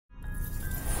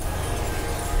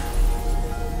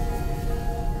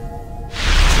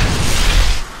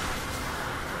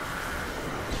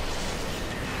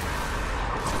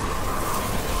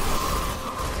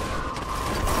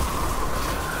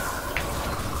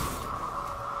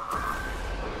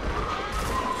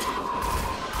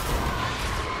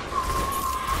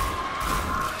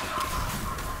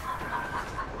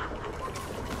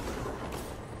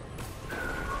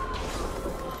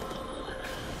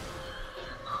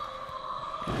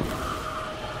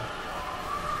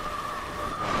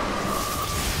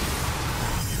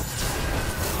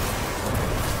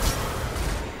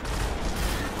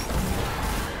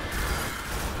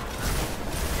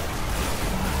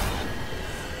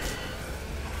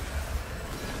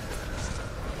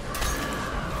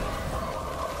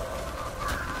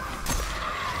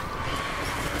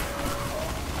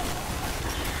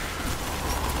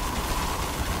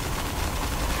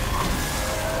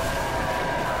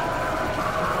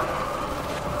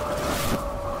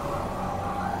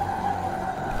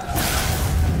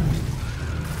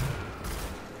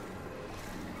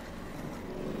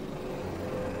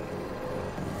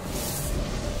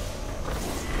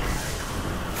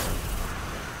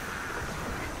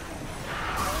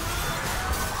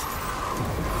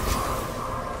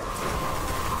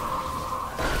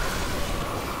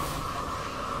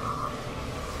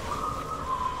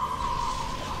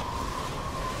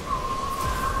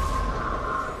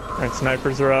Alright,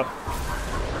 snipers are up.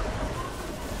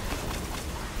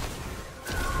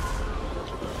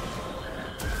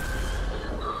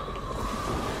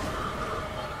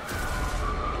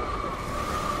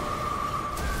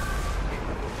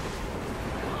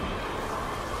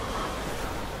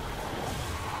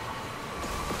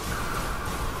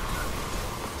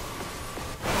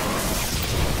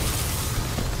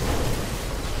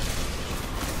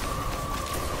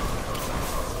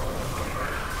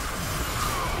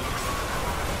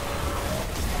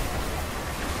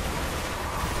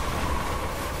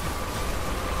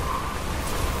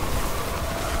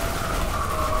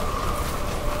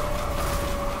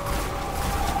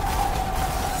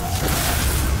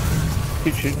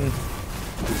 Keep shooting.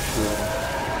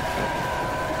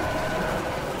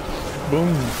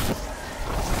 Boom.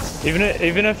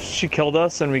 Even if she killed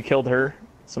us and we killed her,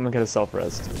 someone could have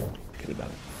self-resed. Could have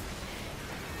done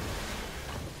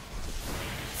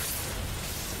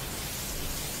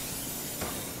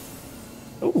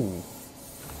it. Ooh.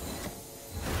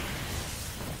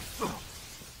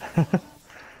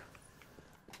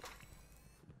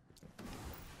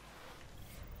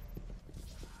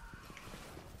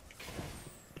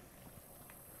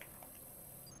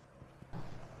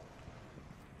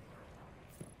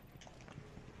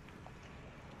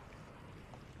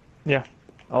 Yeah,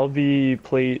 I'll be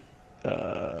plate,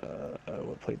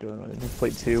 what plate do I want to do?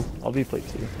 Plate 2. I'll be plate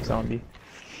 2, zombie.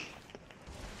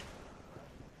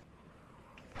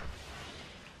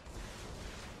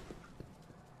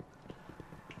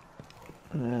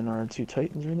 And then our 2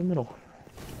 titans are in the middle.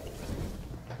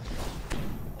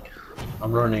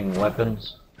 I'm running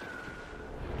weapons.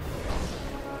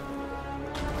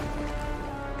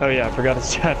 Oh yeah, I forgot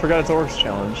it's Oryx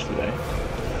challenge today.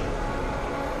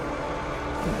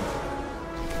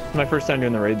 It's my first time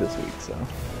doing the raid this week, so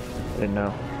I didn't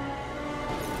know.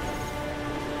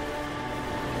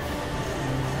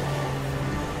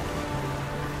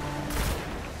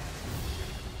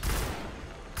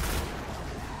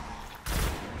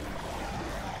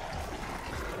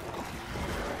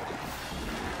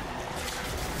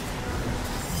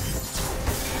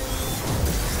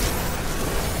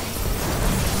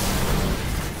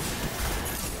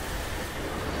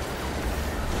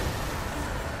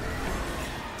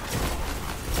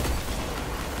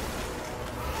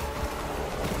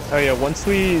 Oh yeah, once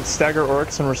we stagger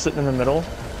Oryx and we're sitting in the middle,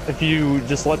 if you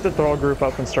just let the thrall group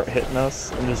up and start hitting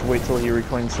us and just wait till he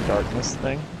reclaims the darkness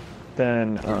thing,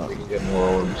 then we can get more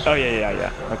orbs. Oh yeah.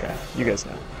 Okay, you guys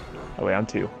know. Oh wait, I'm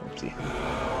 2. Oopsie.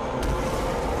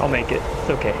 I'll make it. It's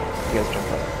okay. You guys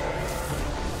jump up.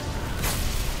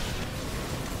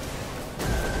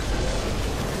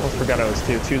 Almost forgot I was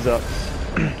 2. 2's up.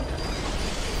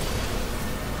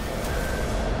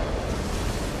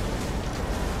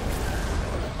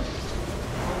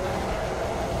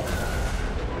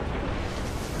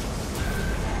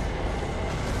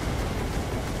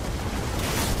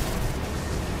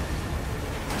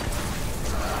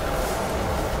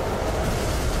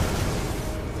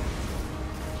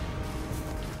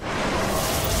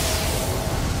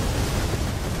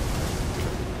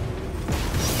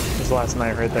 Last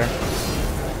night right there.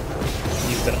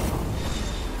 Used it.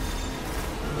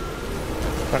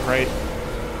 Front right.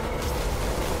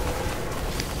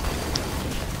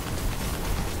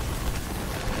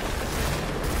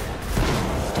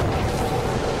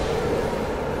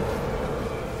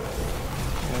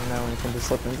 And now we can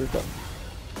just let them group up.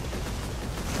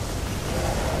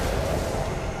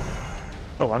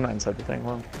 Oh, I'm not inside the thing.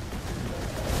 Wow.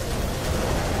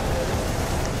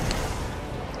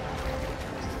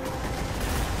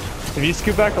 If you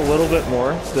scoot back a little bit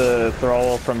more, the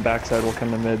thrall from backside will come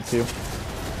to mid too.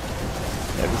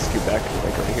 Yeah, just scoot back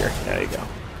like right here. There you go.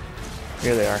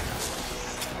 Here they are.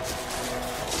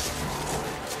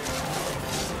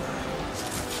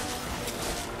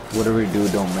 Whatever we do,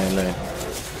 don't melee.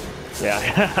 Yeah,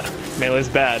 melee's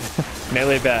bad.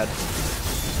 Melee bad.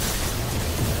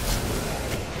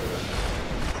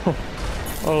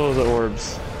 Oh, the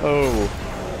orbs. Oh,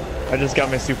 I just got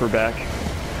my super back.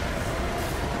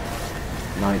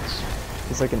 Nice.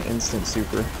 It's like an instant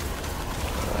super.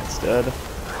 That's dead.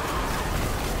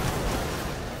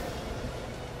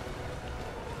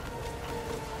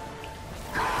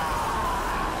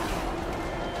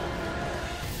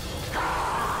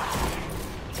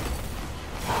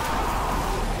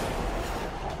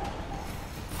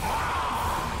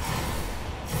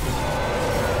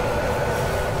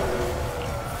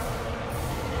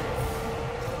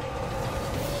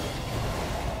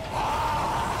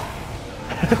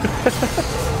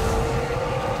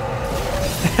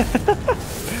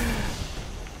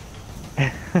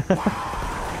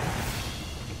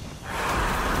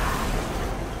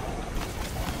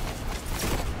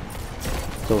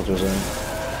 Filters in.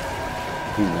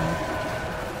 He's in.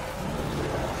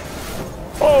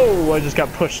 Oh, I just got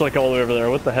pushed like all the way over there.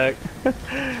 What the heck?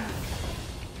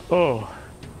 Oh.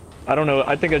 I don't know.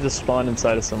 I think I just spawned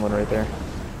inside of someone right there.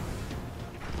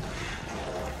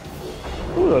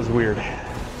 Ooh, that was weird.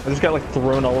 I just got like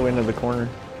thrown all the way into the corner.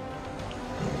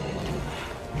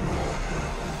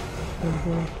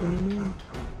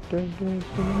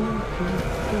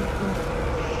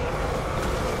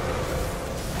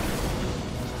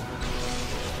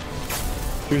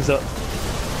 Who's up?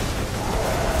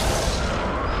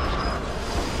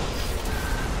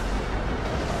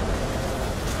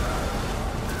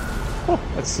 Oh,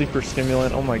 that's super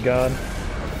stimulant. Oh my god.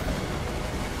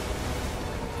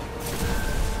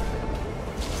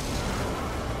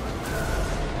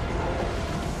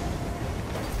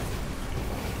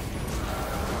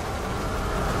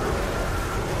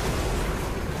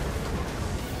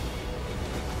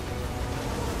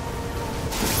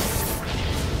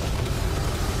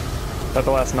 Is that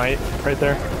the last night right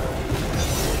there?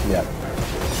 Yeah.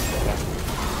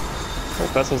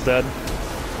 Oh, vessel's dead.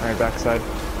 Alright, backside.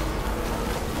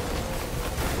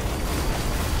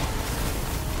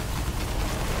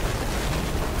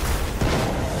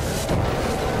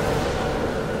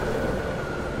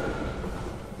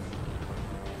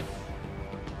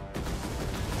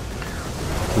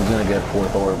 Who's gonna get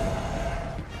fourth orb?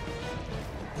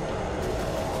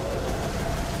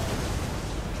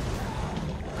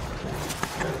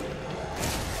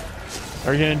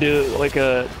 Are you gonna do like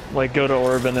go to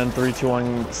orb and then 3, 2,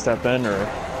 1 step in, or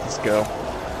just go?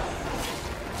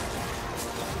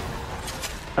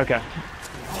 Okay.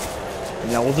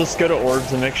 Yeah, we'll just go to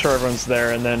orbs and make sure everyone's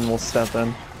there, and then we'll step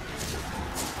in.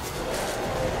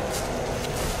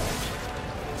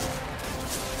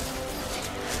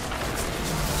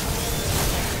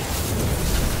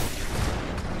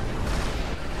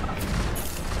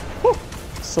 Woo!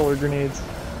 Solar grenades.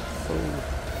 Oh.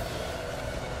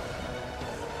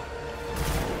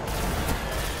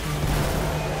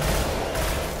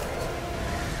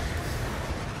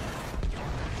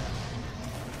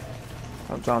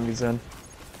 Oh, zombie's in.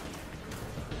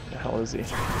 The hell is he?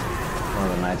 One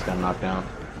of the knights got knocked down.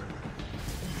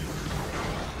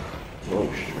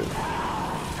 Oh shit.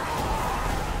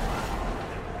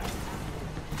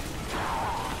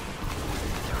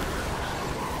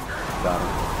 Got him.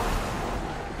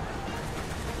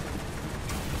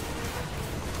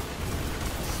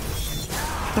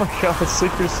 Oh my god, it's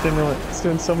super stimulant. It's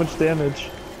doing so much damage.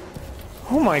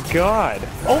 Oh my god.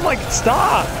 Oh my,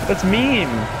 stop! That's mean.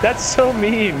 That's so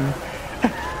mean.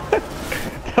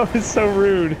 That was so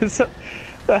rude.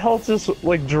 The health just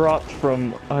like dropped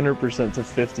from 100% to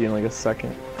 50 in like a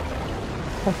second.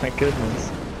 Oh my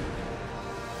goodness.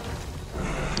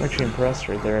 I'm actually impressed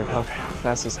right there at how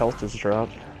fast his health just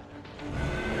dropped.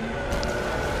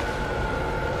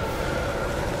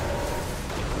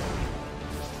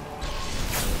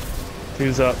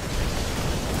 Two's up.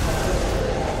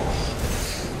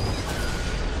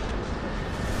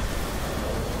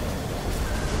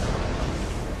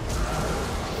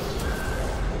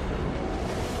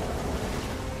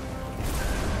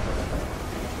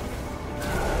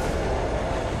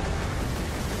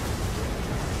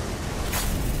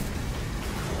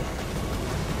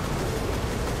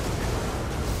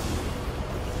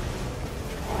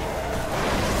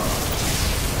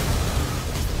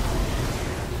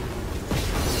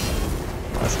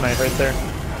 Knight right there.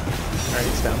 Alright,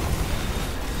 he's down.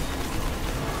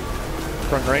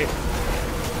 Front right.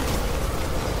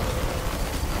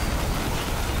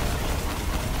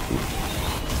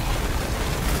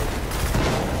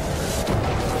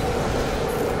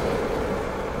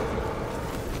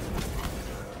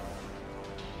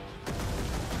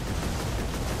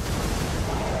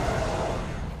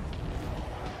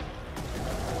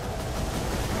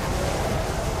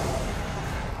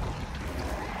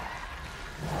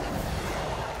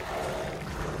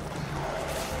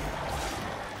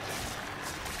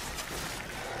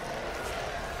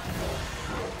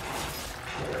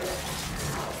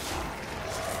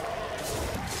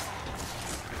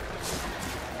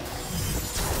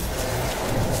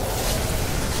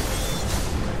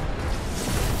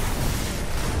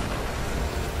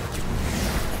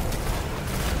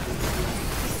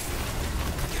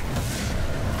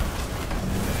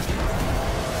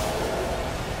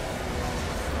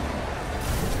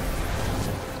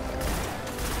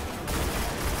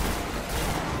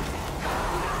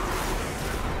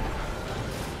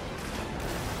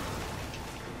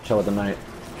 Chill with the knight.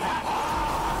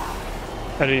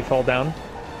 How did he fall down?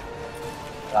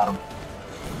 Got him.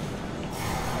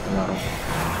 Got him.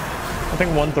 I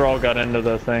think one thrall got into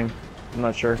the thing. I'm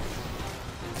not sure.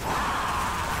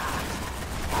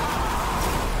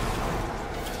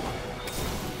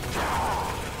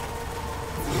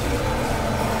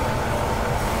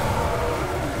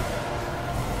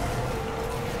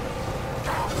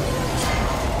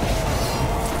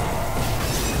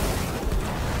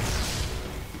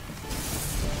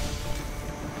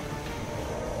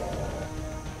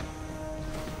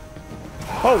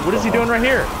 Oh, what is he doing right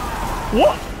here?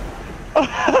 What?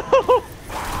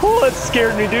 Oh, that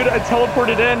scared me, dude. I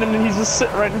teleported in and then he's just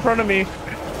sitting right in front of me.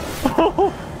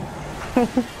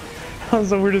 That was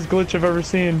the weirdest glitch I've ever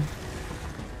seen.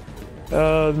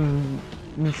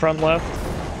 In front left.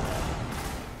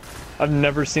 I've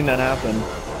never seen that happen.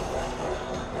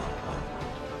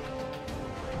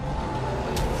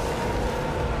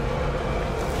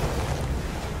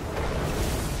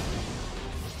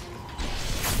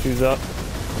 Who's up?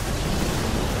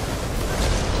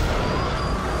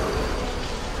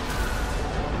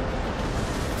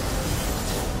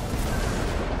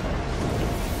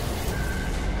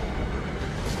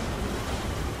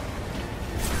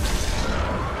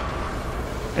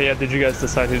 Hey, yeah, did you guys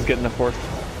decide who's getting the fourth?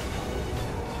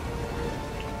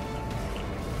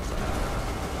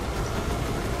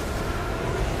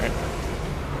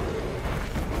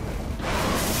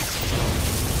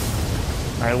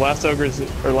 Alright, last ogre's,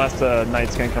 or last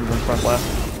knight's gonna come from front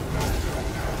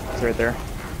left. He's right there.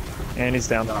 And he's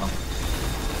down.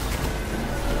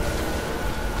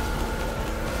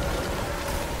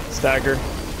 Stagger.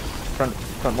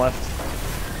 Front left.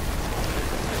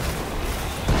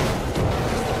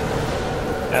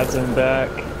 Adds him back.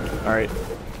 Alright.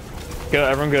 Go,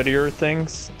 everyone go to your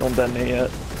things. Don't detonate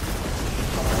yet.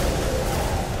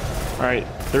 Alright,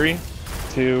 3,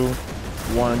 2,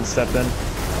 1, step in.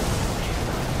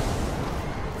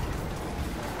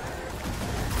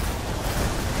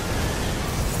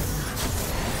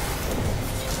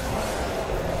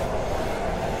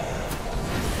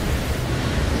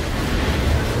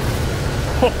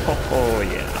 Oh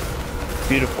yeah.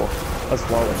 Beautiful. That's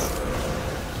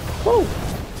flawless. Woo!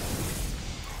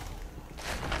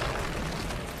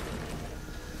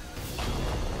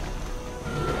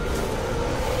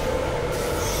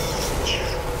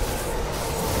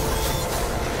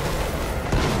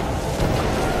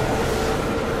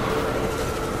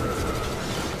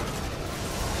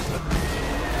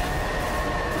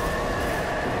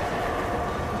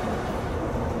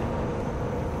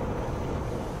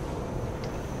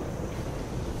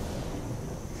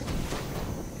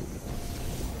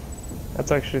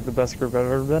 That's actually the best group I've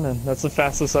ever been in. That's the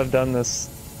fastest I've done this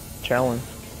challenge.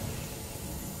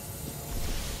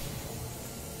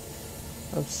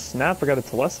 Oh snap, I got a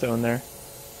Telesto in there.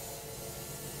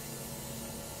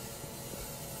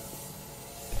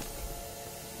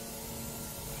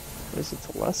 Where's the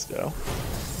Telesto?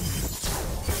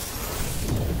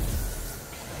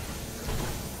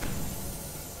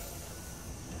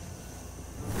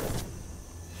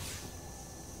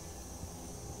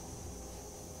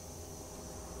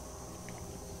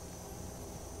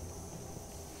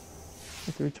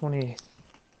 $320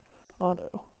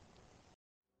 auto.